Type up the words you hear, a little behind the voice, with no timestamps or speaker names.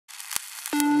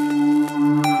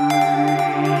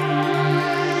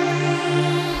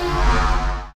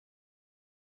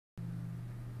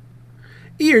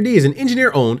ERD is an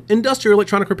engineer-owned industrial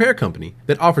electronic repair company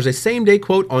that offers a same-day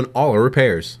quote on all our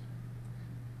repairs.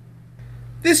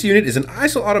 This unit is an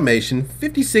Isel Automation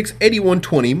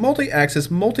 568120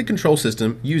 multi-axis multi-control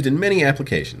system used in many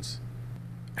applications.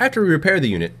 After we repair the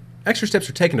unit, extra steps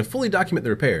are taken to fully document the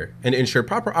repair and to ensure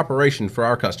proper operation for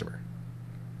our customer.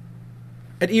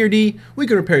 At ERD, we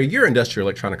can repair your industrial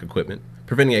electronic equipment,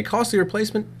 preventing a costly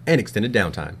replacement and extended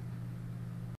downtime.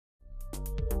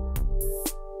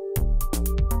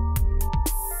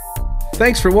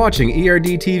 Thanks for watching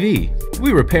ERD TV.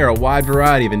 We repair a wide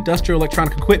variety of industrial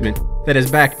electronic equipment that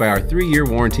is backed by our 3-year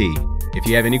warranty. If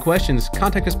you have any questions,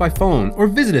 contact us by phone or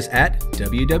visit us at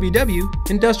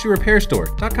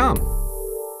www.industrialrepairstore.com.